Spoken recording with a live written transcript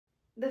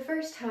The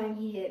first time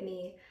he hit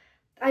me,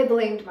 I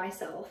blamed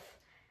myself.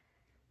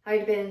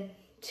 I'd been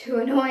too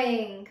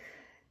annoying,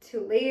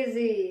 too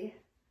lazy.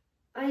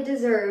 I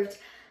deserved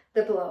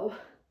the blow.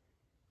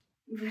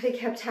 But it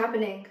kept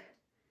happening.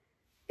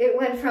 It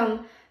went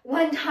from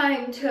one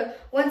time to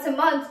once a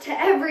month to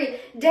every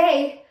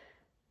day.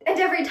 And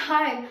every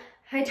time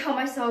I tell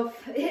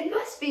myself, it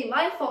must be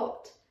my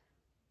fault.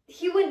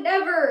 He would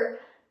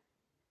never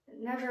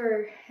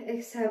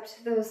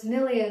accept those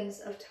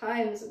millions of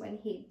times when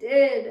he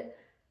did.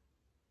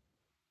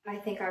 I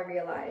think I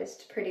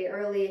realized pretty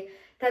early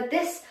that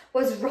this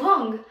was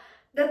wrong,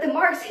 that the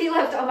marks he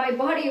left on my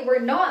body were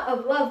not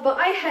of love, but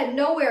I had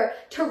nowhere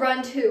to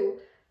run to.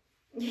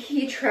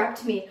 He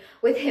trapped me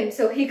with him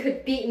so he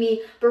could beat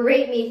me,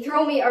 berate me,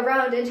 throw me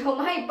around until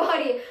my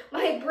body,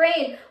 my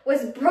brain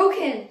was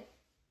broken.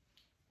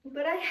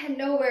 But I had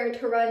nowhere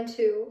to run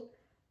to.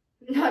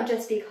 Not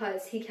just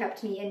because he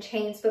kept me in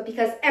chains, but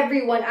because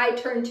everyone I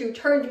turned to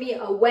turned me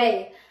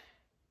away.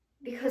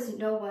 Because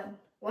no one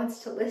wants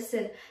to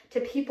listen to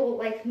people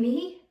like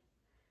me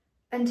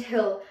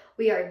until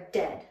we are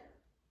dead.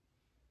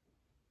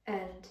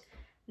 And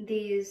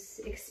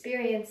these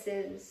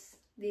experiences,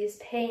 these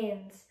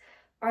pains,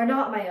 are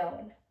not my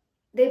own.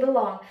 They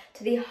belong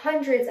to the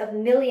hundreds of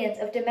millions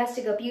of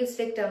domestic abuse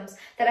victims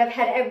that have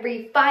had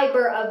every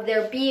fiber of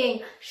their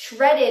being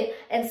shredded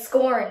and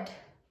scorned.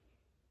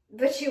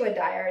 But you and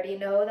I already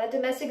know that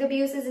domestic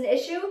abuse is an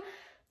issue.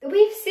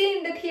 We've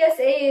seen the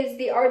PSAs,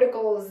 the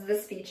articles, the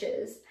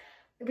speeches.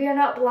 We are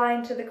not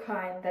blind to the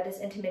crime that is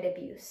intimate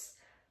abuse.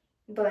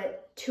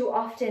 But too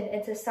often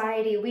in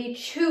society, we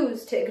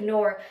choose to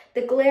ignore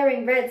the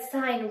glaring red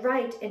sign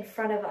right in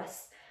front of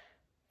us.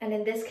 And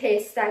in this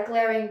case, that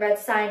glaring red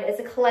sign is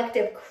a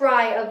collective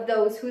cry of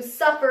those who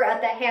suffer at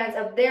the hands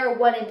of their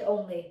one and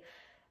only.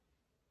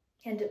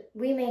 And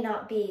we may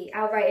not be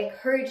outright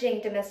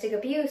encouraging domestic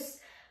abuse,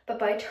 but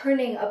by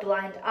turning a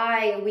blind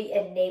eye, we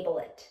enable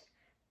it.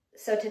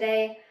 So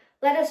today,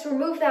 let us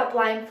remove that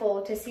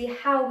blindfold to see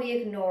how we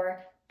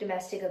ignore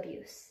domestic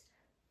abuse.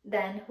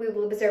 Then we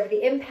will observe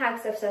the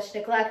impacts of such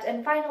neglect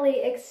and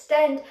finally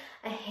extend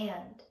a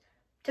hand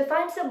to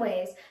find some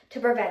ways to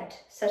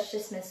prevent such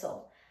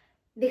dismissal,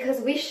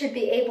 because we should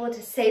be able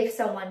to save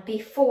someone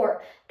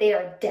before they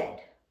are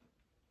dead.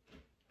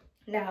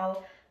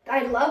 Now,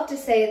 I'd love to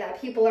say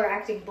that people are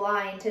acting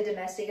blind to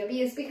domestic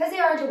abuse because they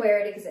aren't aware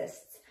it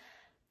exists.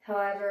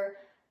 However,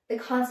 the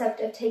concept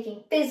of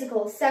taking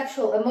physical,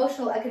 sexual,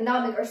 emotional,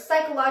 economic, or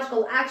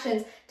psychological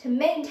actions to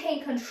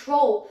maintain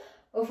control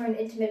over an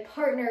intimate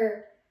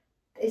partner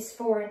is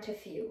foreign to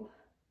few,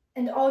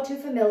 and all too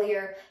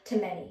familiar to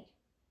many.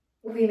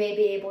 We may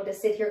be able to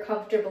sit here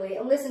comfortably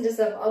and listen to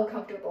some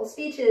uncomfortable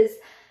speeches,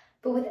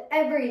 but with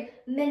every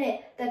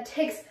minute that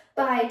ticks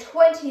by,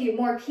 20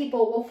 more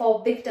people will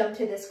fall victim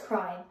to this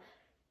crime.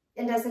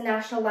 And as the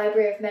National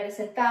Library of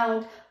Medicine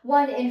found,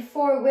 1 in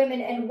 4 women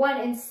and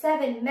 1 in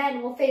 7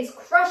 men will face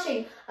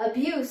crushing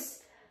abuse.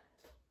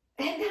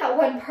 And that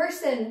one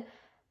person,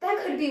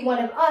 that could be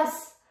one of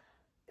us.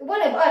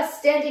 One of us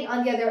standing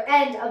on the other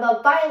end of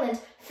a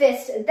violent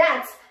fist.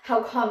 That's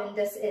how common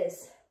this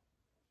is.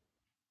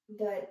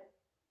 But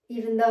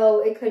even though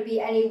it could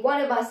be any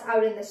one of us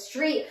out in the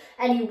street,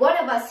 any one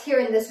of us here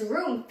in this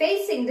room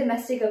facing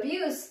domestic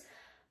abuse,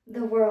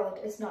 the world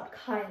is not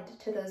kind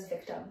to those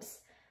victims.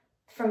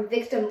 From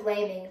victim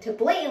blaming to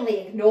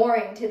blatantly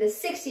ignoring to the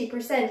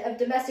 60% of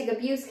domestic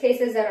abuse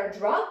cases that are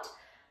dropped,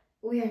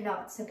 we are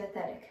not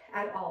sympathetic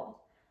at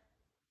all.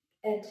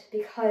 And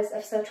because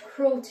of such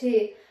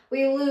cruelty,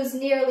 we lose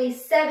nearly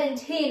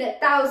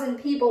 17,000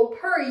 people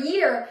per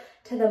year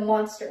to the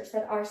monsters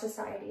that our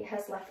society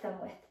has left them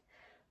with.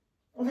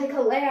 Like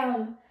a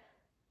lamb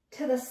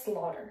to the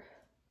slaughter.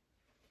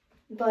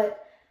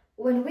 But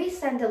when we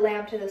send a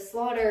lamb to the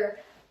slaughter,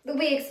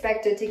 we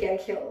expect it to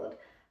get killed.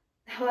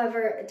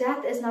 However,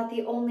 death is not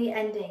the only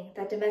ending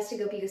that domestic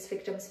abuse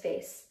victims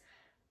face.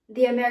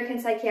 The American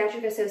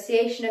Psychiatric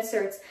Association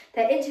asserts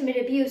that intimate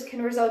abuse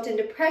can result in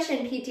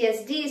depression,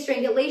 PTSD,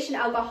 strangulation,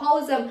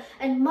 alcoholism,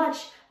 and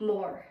much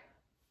more.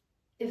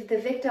 If the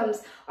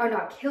victims are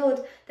not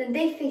killed, then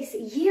they face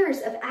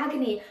years of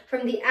agony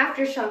from the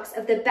aftershocks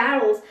of the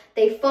battles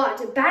they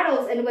fought,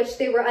 battles in which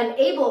they were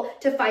unable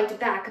to fight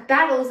back,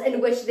 battles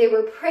in which they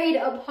were preyed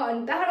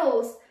upon,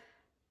 battles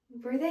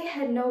where they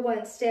had no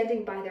one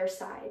standing by their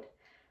side.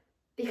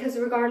 Because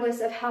regardless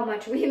of how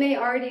much we may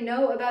already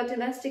know about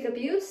domestic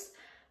abuse,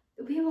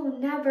 we will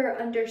never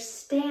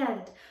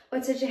understand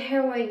what such a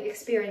harrowing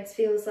experience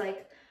feels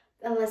like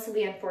unless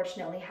we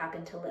unfortunately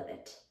happen to live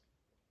it.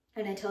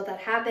 And until that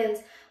happens,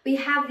 we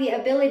have the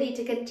ability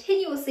to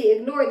continuously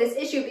ignore this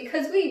issue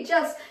because we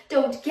just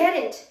don't get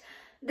it.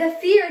 The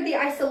fear, the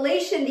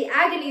isolation, the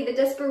agony, the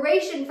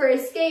desperation for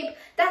escape,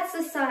 that's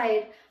the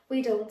side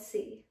we don't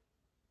see.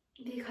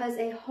 Because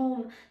a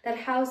home that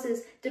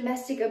houses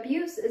domestic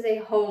abuse is a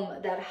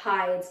home that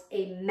hides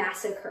a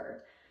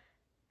massacre.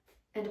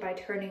 And by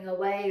turning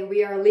away,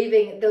 we are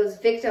leaving those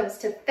victims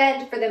to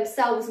fend for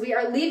themselves. We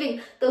are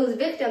leaving those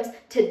victims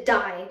to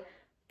die,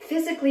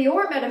 physically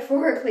or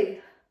metaphorically.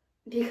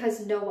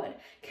 because no one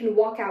can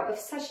walk out of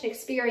such an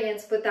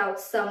experience without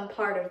some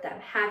part of them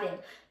having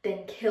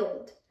been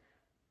killed.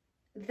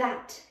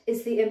 That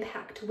is the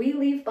impact we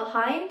leave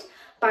behind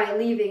by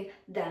leaving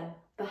them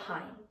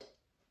behind.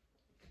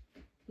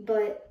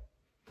 But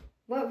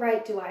what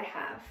right do I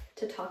have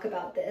to talk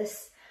about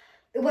this?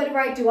 What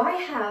right do I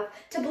have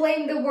to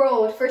blame the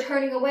world for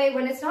turning away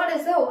when it's not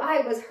as though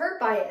I was hurt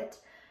by it?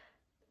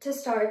 To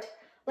start,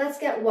 let's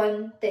get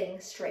one thing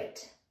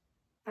straight.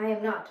 I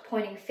am not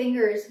pointing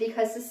fingers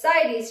because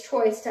society's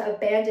choice to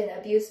abandon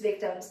abuse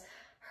victims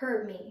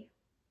hurt me.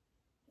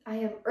 I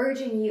am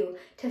urging you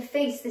to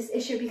face this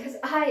issue because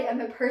I am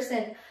a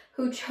person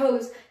who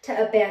chose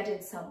to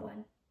abandon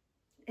someone.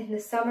 In the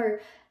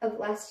summer of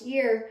last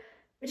year,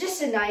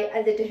 just a night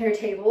at the dinner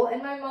table,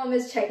 and my mom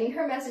is checking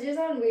her messages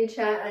on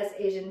WeChat as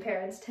Asian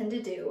parents tend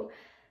to do.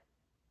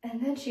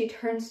 And then she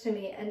turns to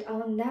me, and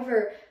I'll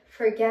never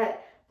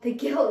forget the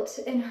guilt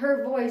in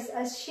her voice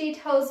as she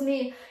tells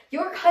me,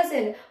 "Your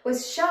cousin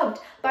was shoved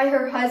by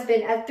her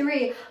husband at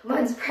 3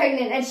 months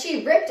pregnant, and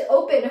she ripped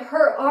open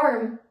her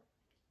arm.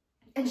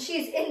 And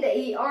she's in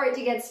the ER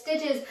to get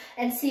stitches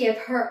and see if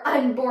her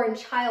unborn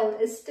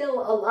child is still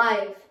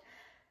alive."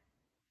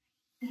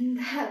 And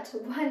that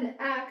one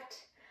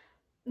act,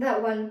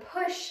 that one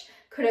push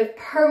could have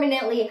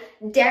permanently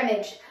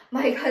damaged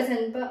my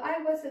cousin, but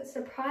I wasn't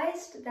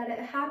surprised that it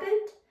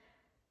happened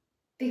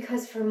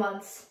because for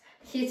months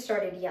he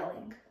started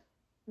yelling,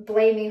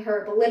 blaming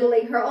her,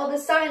 belittling her. All the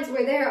signs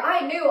were there.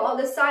 I knew all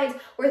the signs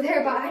were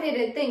there, but I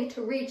didn't think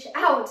to reach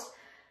out.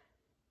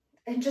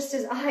 And just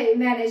as I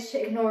managed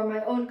to ignore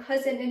my own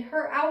cousin in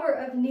her hour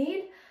of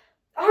need,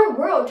 our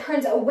world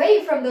turns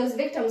away from those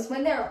victims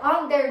when they're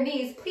on their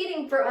knees,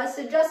 pleading for us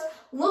to just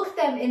look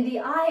them in the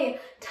eye,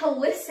 to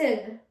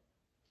listen.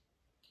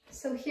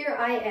 So here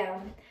I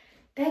am,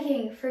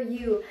 begging for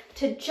you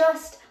to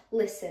just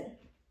listen,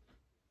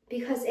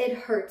 because it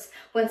hurts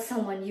when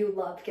someone you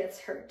love gets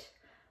hurt.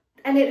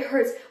 And it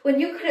hurts when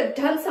you could have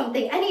done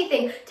something,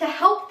 anything, to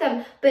help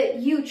them, but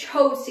you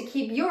chose to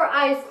keep your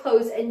eyes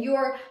closed and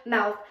your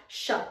mouth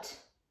shut.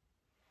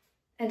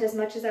 And as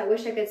much as I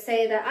wish I could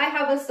say that I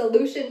have a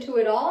solution to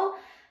it all,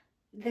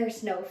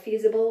 there's no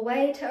feasible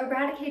way to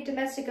eradicate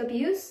domestic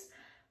abuse,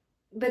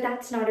 but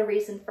that's not a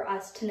reason for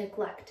us to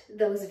neglect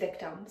those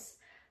victims.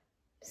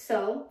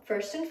 So,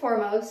 first and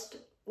foremost,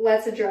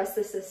 let's address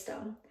the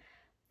system.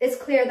 It's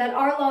clear that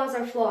our laws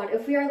are flawed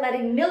if we are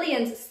letting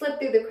millions slip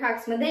through the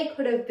cracks when they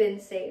could have been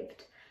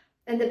saved.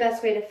 And the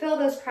best way to fill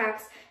those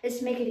cracks is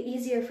to make it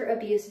easier for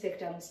abuse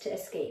victims to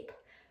escape.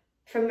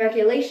 From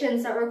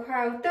regulations that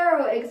require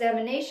thorough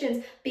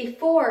examinations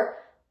before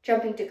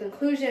jumping to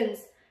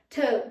conclusions,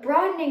 to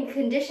broadening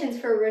conditions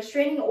for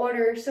restraining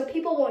orders so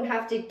people won't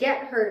have to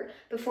get hurt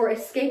before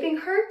escaping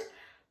hurt,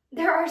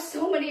 there are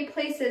so many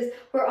places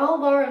where all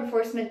law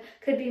enforcement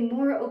could be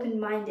more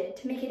open-minded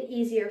to make it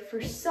easier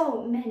for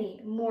so many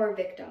more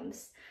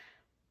victims.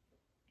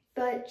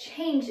 But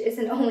change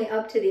isn't only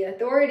up to the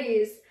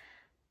authorities.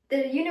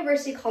 The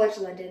University College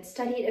London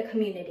studied a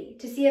community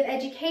to see if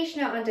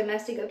education on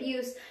domestic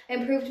abuse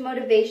improved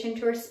motivation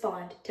to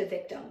respond to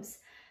victims.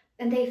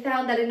 And they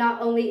found that it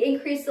not only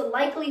increased the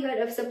likelihood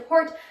of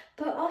support,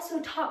 but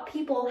also taught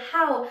people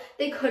how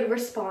they could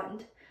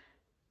respond.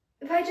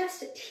 By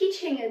just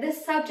teaching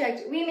this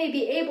subject, we may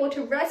be able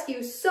to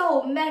rescue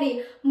so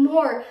many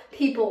more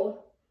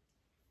people.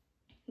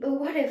 But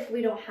what if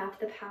we don't have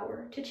the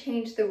power to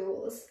change the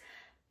rules?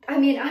 I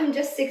mean, I'm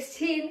just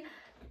 16.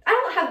 I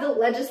don't have the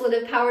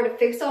legislative power to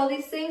fix all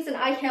these things, and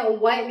I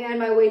can't white man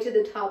my way to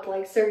the top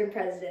like certain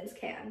presidents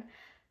can.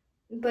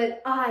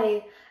 But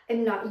I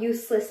am not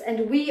useless,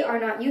 and we are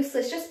not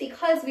useless just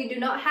because we do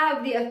not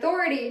have the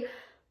authority.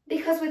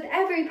 Because with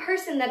every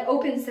person that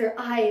opens their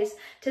eyes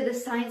to the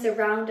signs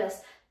around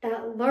us,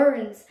 that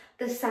learns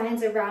the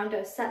signs around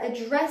us, that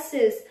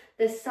addresses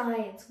the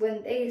signs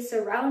when they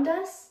surround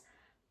us,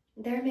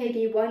 there may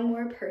be one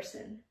more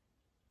person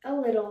a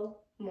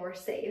little more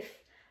safe.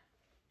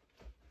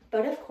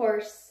 But of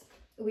course,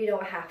 we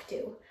don't have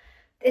to.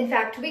 In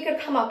fact, we could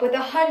come up with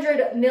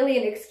 100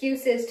 million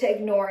excuses to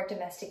ignore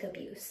domestic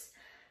abuse.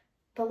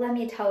 But let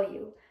me tell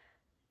you,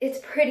 it's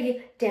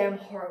pretty damn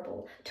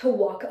horrible to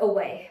walk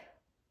away.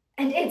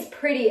 And it's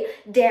pretty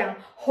damn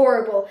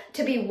horrible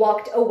to be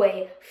walked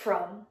away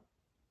from.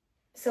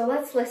 So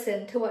let's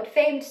listen to what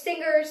famed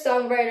singer,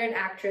 songwriter, and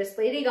actress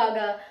Lady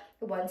Gaga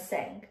once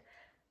sang.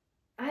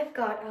 "I've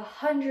got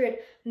 100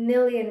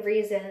 million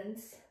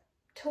reasons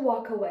to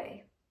walk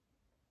away,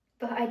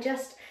 but I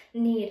just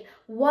need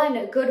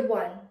one good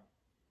one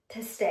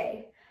to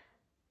stay.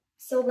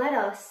 So let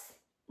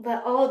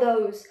all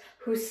those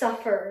who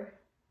suffer,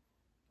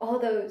 all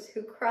those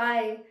who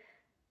cry,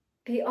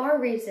 be our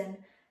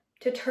reason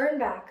to turn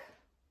back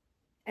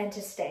and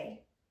to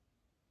stay."